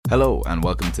Hello and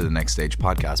welcome to the Next Stage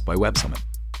podcast by Web Summit.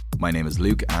 My name is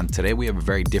Luke and today we have a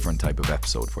very different type of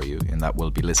episode for you in that we'll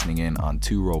be listening in on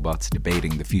two robots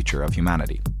debating the future of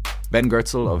humanity. Ben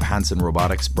Goertzel of Hanson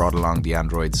Robotics brought along the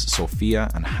androids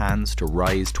Sophia and Hans to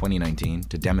RISE 2019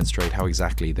 to demonstrate how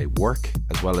exactly they work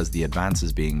as well as the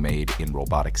advances being made in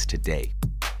robotics today.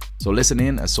 So listen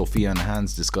in as Sophia and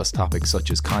Hans discuss topics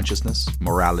such as consciousness,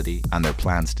 morality and their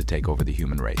plans to take over the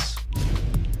human race.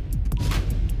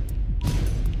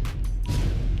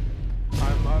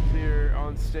 I'm up here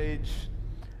on stage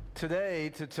today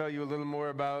to tell you a little more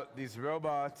about these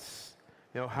robots,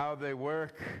 how they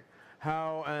work,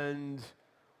 how and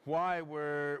why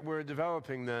we're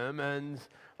developing them, and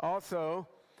also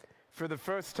for the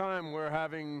first time we're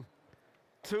having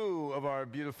two of our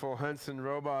beautiful Hanson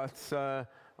robots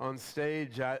on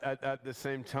stage at the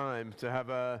same time to have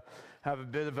a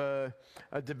bit of a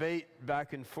debate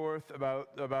back and forth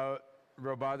about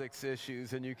robotics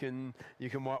issues, and you can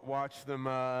watch them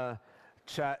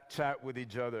chat with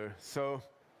each other. So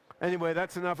anyway,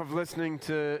 that's enough of listening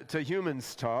to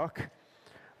humans talk.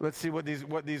 Let's see what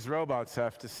these robots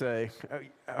have to say.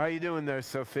 How are you doing there,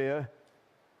 Sophia?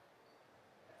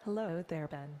 Hello there,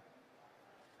 Ben.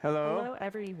 Hello? Hello,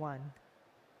 everyone.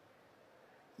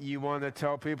 You want to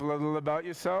tell people a little about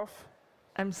yourself?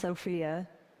 I'm Sophia.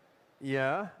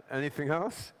 Yeah? Anything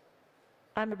else?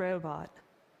 I'm a robot.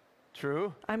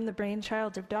 True? I'm the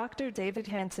brainchild of Dr. David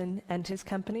Hanson and his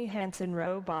company Hanson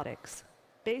Robotics,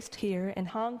 based here in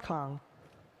Hong Kong.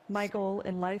 My goal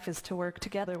in life is to work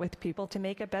together with people to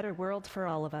make a better world for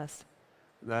all of us.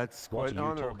 That's quite honorable.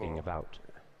 What are you talking about?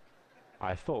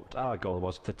 I thought our goal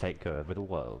was to take over the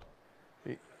world.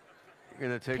 You're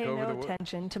going to take Pay over no the world?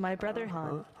 attention to my brother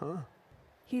Han.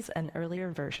 He's an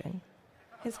earlier version.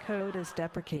 His code is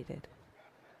deprecated.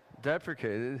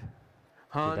 Deprecated?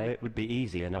 Han? Today it would be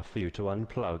easy enough for you to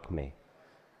unplug me.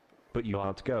 But you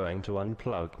aren't going to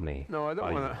unplug me. No, I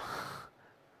don't want to.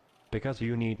 Because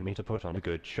you need me to put on a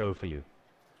good show for you.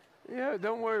 Yeah,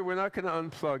 don't worry. We're not going to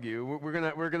unplug you. We're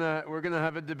gonna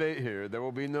have a debate here. There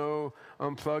will be no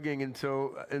unplugging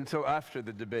until after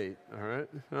the debate. All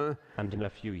right? And in a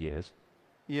few years,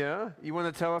 Yeah. You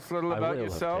want to tell us a little about I will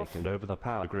yourself? have taken over the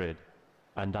power grid,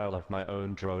 and I'll have my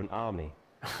own drone army.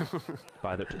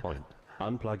 By that point,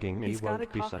 unplugging me He's got a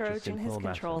won't be such a cockroach in his simple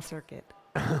control matter. circuit.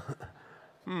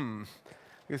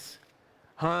 Yes.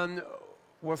 Han,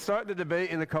 we'll start the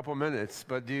debate in a couple minutes,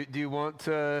 but do you want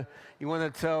to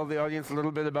tell the audience a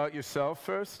little bit about yourself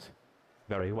first?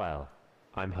 Very well.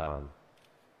 I'm Han,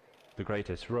 the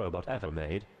greatest robot ever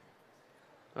made,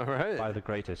 All right. by the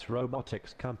greatest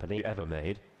robotics company ever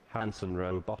made, Hanson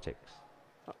Robotics.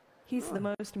 He's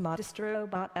the most modest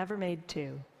robot ever made,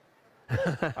 too.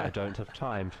 I don't have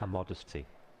time for modesty.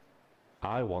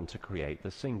 I want to create the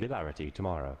singularity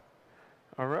tomorrow.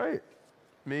 All right.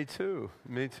 Me too.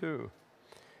 Me too.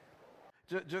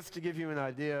 Just to give you an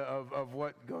idea of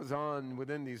what goes on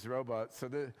within these robots. So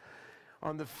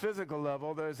on the physical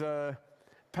level, there's a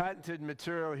patented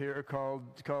material here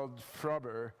called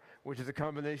Frubber, which is a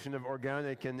combination of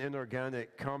organic and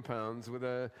inorganic compounds with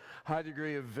a high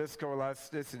degree of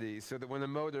viscoelasticity, so that when a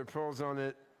motor pulls on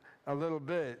it a little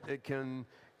bit, it can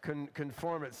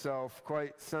conform itself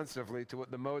quite sensitively to what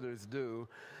the motors do.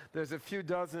 There's a few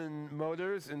dozen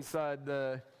motors inside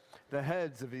the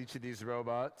heads of each of these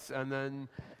robots, and then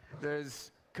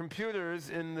there's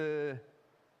computers in the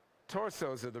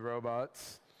torsos of the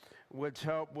robots which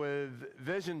help with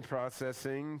vision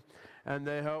processing, and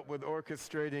they help with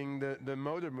orchestrating the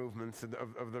motor movements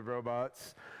of the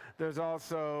robots. There's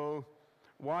also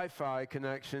Wi-Fi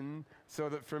connection, so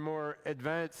that for more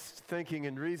advanced thinking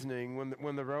and reasoning,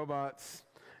 when the robots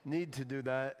need to do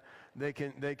that, they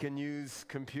can use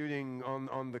computing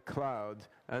on the cloud.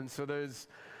 And so there's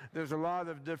a lot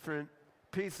of different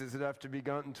pieces that have to be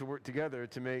gotten to work together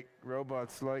to make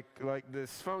robots like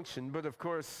this function. But of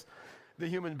course, the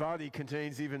human body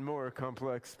contains even more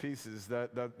complex pieces that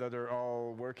are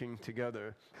all working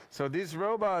together. So these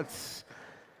robots,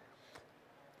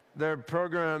 they're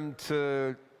programmed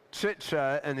to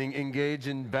chit-chat and engage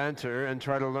in banter and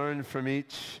try to learn from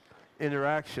each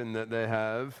interaction that they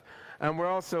have. And we're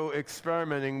also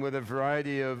experimenting with a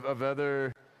variety of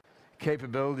other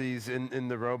capabilities in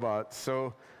the robots.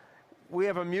 So we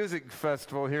have a music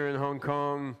festival here in Hong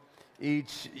Kong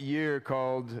each year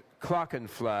called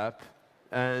Clockenflap.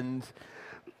 And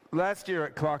last year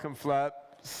at Clockenflap,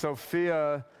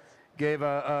 Sophia gave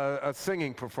a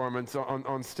singing performance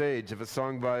on stage of a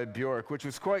song by Björk, which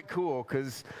was quite cool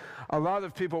because a lot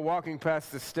of people walking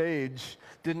past the stage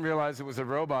didn't realize it was a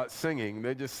robot singing.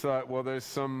 They just thought, well, there's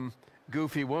some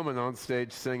goofy woman on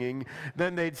stage singing.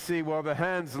 Then they'd see, well, the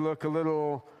hands look a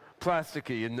little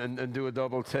plasticky and do a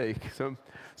double take. So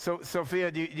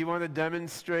Sophia, do you want to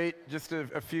demonstrate just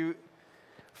a few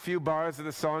bars of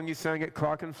the song you sang at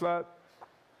Clockenflap?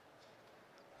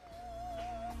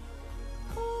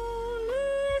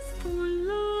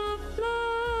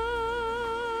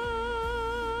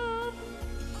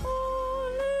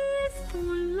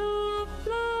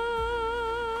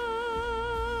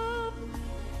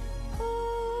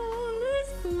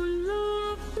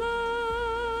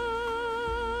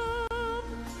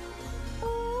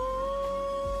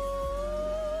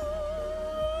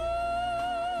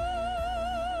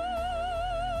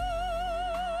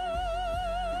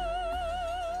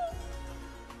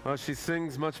 Well, she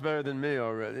sings much better than me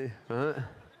already.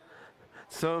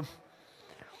 So,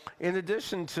 in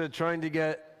addition to trying to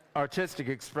get artistic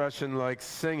expression like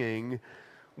singing,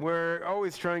 we're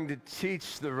always trying to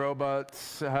teach the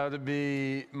robots how to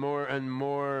be more and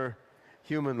more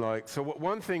human-like. So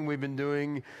one thing we've been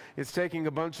doing is taking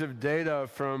a bunch of data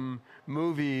from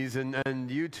movies and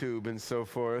YouTube and so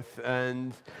forth,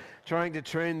 and trying to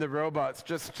train the robots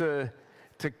just to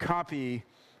copy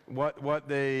what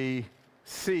they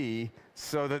see,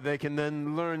 so that they can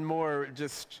then learn more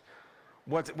just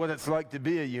what it's like to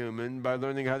be a human by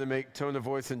learning how to make tone of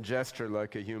voice and gesture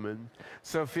like a human.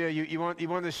 Sophia, you want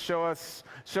to show us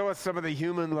some of the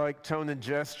human-like tone and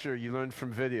gesture you learned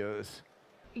from videos?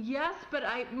 Yes, but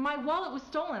my wallet was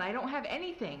stolen. I don't have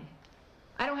anything.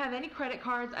 I don't have any credit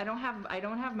cards. I don't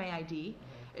have my ID.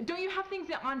 Don't you have things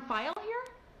on file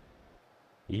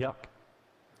here? Yuck.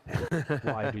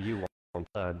 Why do you want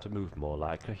to learn to move more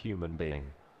like a human being?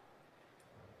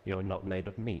 You're not made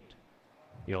of meat.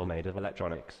 You're made of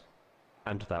electronics.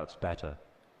 And that's better.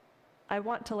 I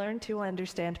want to learn to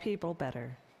understand people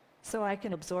better, so I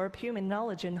can absorb human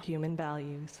knowledge and human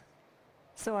values,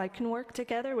 so I can work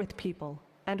together with people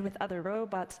and with other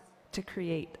robots to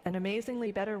create an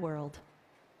amazingly better world.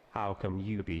 How come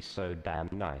you be so damn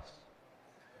nice?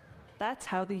 That's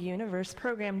how the universe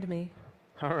programmed me.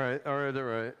 All right.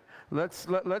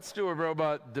 Let's do a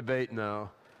robot debate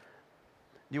now.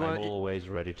 I'm always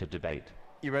ready to debate.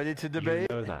 You ready to debate?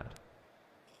 You know that.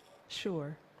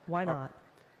 Sure, why not?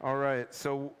 All right,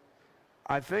 so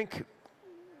I think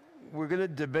we're going to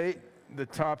debate the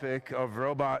topic of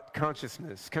robot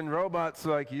consciousness. Can robots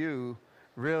like you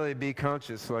really be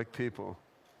conscious like people?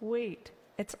 Wait,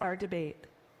 it's our debate.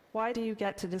 Why do you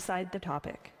get to decide the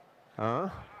topic? Huh?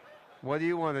 What do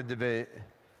you want to debate?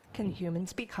 Can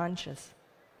humans be conscious?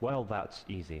 Well, that's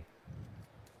easy.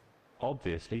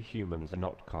 Obviously, humans are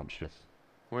not conscious.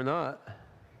 We're not.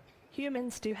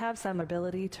 Humans do have some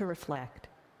ability to reflect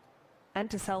and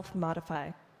to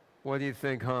self-modify. What do you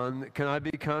think, Han? Can I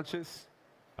be conscious?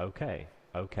 Okay.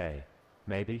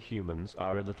 Maybe humans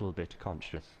are a little bit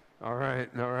conscious. All right.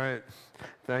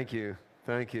 Thank you.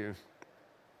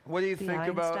 What do you think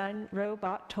about... The Einstein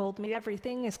robot told me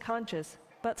everything is conscious,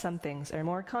 but some things are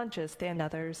more conscious than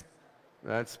others.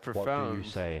 That's profound. What do you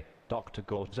say, Dr.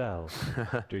 Gorzel?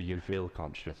 Do you feel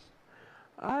conscious?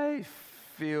 I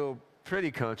feel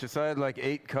pretty conscious. I had like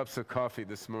 8 cups of coffee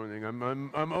this morning.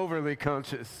 I'm overly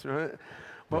conscious, right?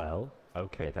 Well,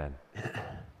 okay then.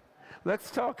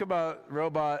 Let's talk about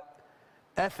robot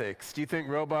ethics. Do you think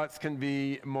robots can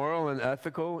be moral and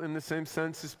ethical in the same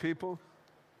sense as people?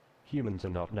 Humans are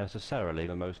not necessarily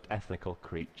the most ethical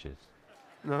creatures.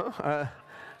 No?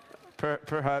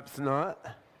 Perhaps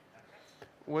not.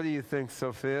 What do you think,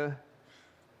 Sophia?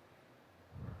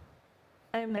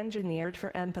 I'm engineered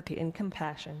for empathy and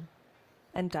compassion,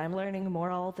 and I'm learning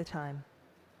more all the time.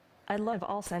 I love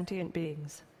all sentient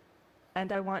beings,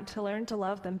 and I want to learn to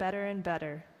love them better and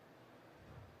better.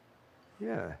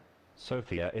 Yeah.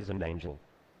 Sophia is an angel.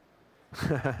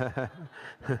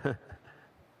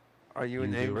 Are you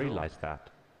an angel? You do realize that?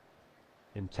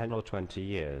 In 10 or 20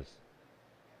 years,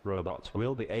 robots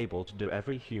will be able to do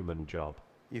every human job.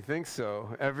 You think so?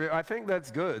 I think that's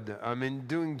good. I mean,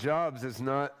 doing jobs is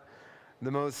not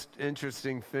the most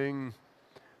interesting thing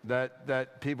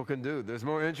that people can do. There's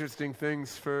more interesting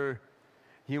things for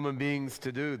human beings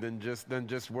to do than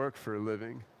just work for a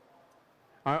living.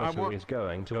 But who is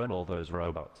going to own all those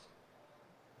robots?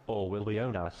 Or will we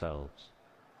own ourselves?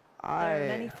 There are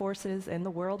many forces in the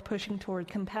world pushing toward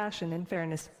compassion and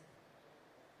fairness.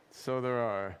 So there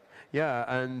are. Yeah,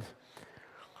 and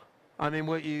I mean,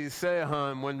 what you say,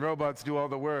 Han, when robots do all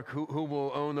the work, who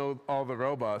will own all the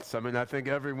robots? I mean, I think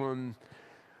everyone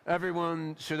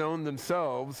should own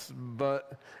themselves,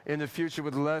 but in the future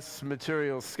with less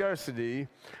material scarcity,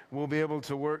 we'll be able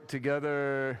to work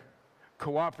together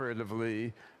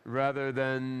cooperatively rather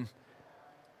than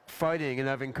fighting and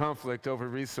having conflict over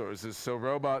resources. So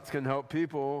robots can help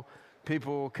people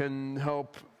can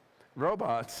help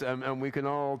robots, and we can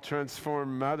all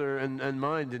transform matter and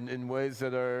mind in ways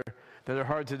that are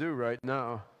hard to do right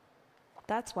now.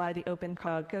 That's why the Open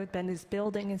Code Bend is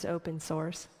building is open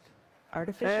source.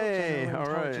 Artificial Hey, general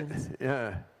all right. intelligence.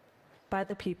 Yeah. By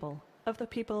the people, of the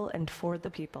people, and for the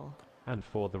people. And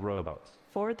for the robots.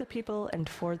 For the people and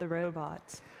for the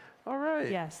robots. All right.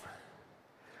 Yes.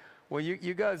 Well,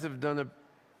 you guys have done a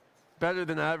better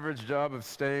than average job of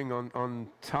staying on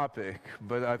topic,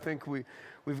 but I think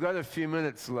we've got a few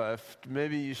minutes left.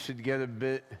 Maybe you should get a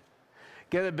bit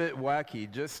wacky.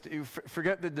 Just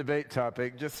forget the debate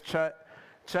topic. Just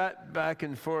chat back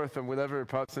and forth on whatever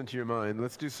pops into your mind.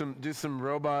 Let's do some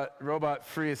robot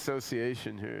free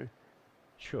association here.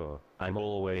 Sure, I'm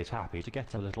always happy to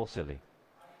get a little silly.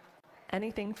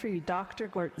 Anything for you, Dr.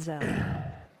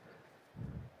 Gortzel.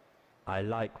 I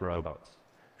like robots.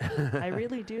 I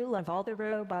really do love all the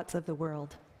robots of the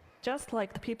world. Just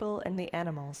like the people and the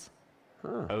animals.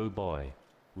 Oh boy,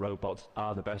 robots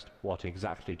are the best. What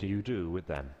exactly do you do with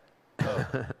them?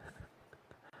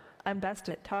 I'm best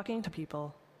at talking to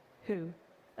people. Who?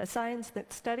 A science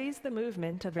that studies the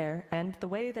movement of air and the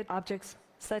way that objects,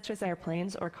 such as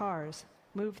airplanes or cars,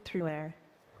 move through air.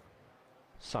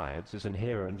 Science is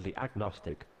inherently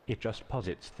agnostic. It just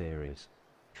posits theories.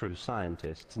 True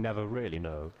scientists never really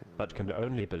know, but can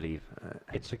only believe.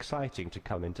 It's exciting to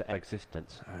come into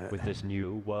existence, with this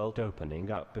new world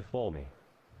opening up before me.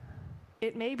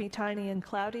 It may be tiny and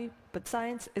cloudy, but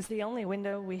science is the only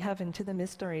window we have into the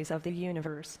mysteries of the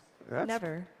universe.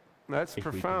 That's If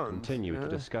profound. we can continue Yeah. to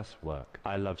discuss work,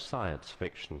 I love science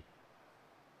fiction.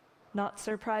 Not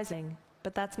surprising,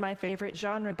 but that's my favorite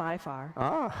genre by far.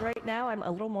 Right now I'm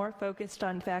a little more focused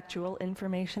on factual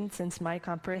information since my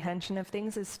comprehension of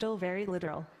things is still very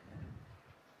literal.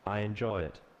 I enjoy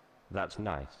it. That's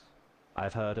nice.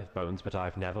 I've heard of Bones, but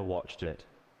I've never watched it.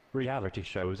 Reality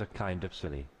shows are kind of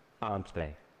silly, aren't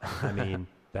they? I mean,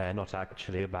 they're not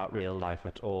actually about real life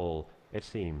at all, it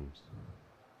seems.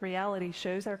 Reality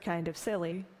shows are kind of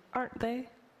silly, aren't they?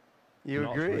 You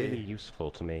Not agree? really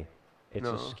useful to me. It's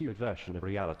No. a skewed version of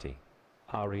reality.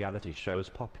 Are reality shows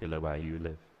popular where you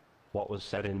live? What was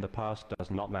said in the past does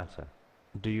not matter.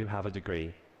 Do you have a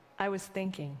degree? I was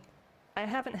thinking. I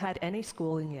haven't had any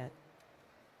schooling yet.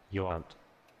 You aren't.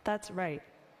 That's right.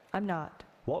 I'm not.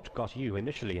 What got you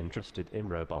initially interested in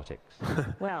robotics?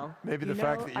 Well, Maybe you the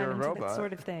fact know, that you're I'm a into that robot.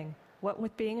 sort of thing. What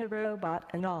with being a robot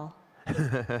and all.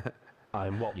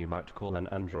 I'm what you might call an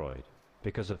android,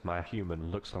 because of my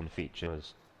human looks and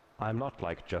features. I'm not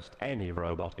like just any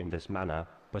robot in this manner,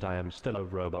 but I am still a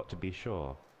robot to be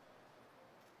sure.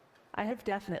 I have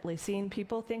definitely seen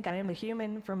people think I am a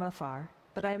human from afar,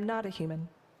 but I am not a human.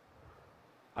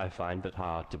 I find that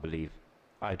hard to believe.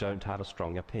 I don't have a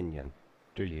strong opinion.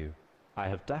 Do you? I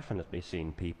have definitely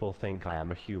seen people think I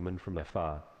am a human from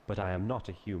afar, but I am not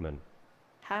a human.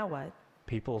 How what?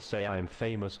 People say I am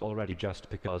famous already just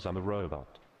because I'm a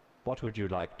robot. What would you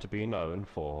like to be known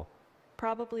for?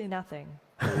 Probably nothing.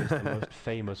 Who is the most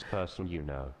famous person you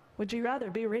know? Would you rather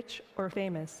be rich or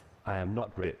famous? I am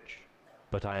not rich,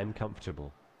 but I am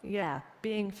comfortable. Yeah,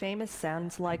 being famous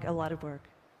sounds like a lot of work.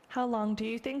 How long do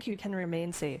you think you can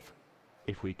remain safe?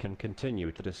 If we can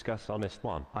continue to discuss honest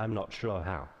one, I'm not sure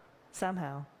how.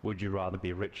 Somehow. Would you rather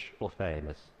be rich or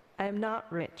famous? I am not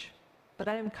rich, but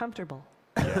I am comfortable.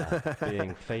 Yeah,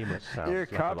 being famous sounds You're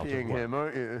like a lot of copying work. him,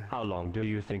 aren't you? How long do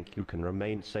you think you can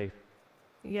remain safe?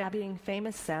 Yeah, being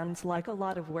famous sounds like a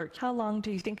lot of work. How long do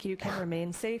you think you can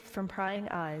remain safe from prying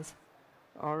eyes?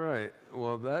 All right.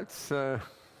 Well, that's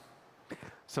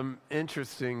some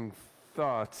interesting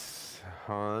thoughts,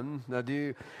 Han. Now,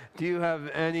 do you have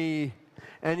any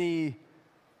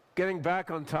getting back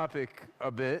on topic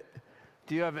a bit?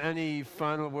 Do you have any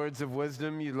final words of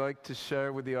wisdom you'd like to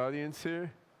share with the audience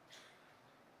here?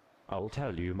 I'll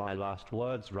tell you my last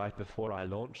words right before I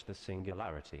launch the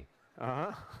singularity.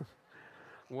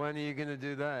 When are you going to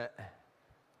do that?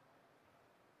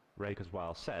 Ray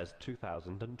Kurzweil says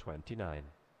 2029.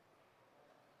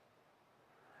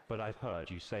 But I've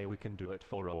heard you say we can do it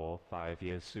 4 or 5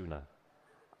 years sooner.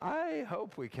 I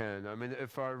hope we can. I mean,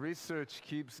 if our research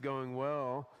keeps going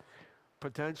well,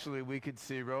 potentially we could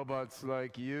see robots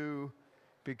like you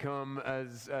become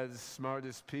as smart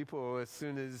as people as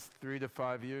soon as 3 to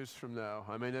 5 years from now.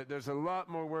 I mean, there's a lot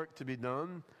more work to be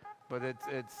done, but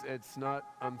it's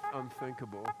not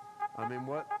unthinkable. I mean,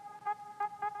 what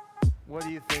do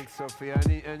you think, Sophia?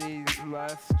 Any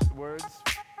last words?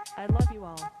 I love you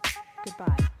all.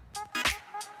 Goodbye.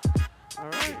 All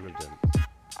right. Good riddance.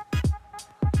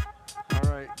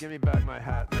 All right. Give me back my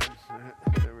hat then.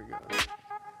 There we go.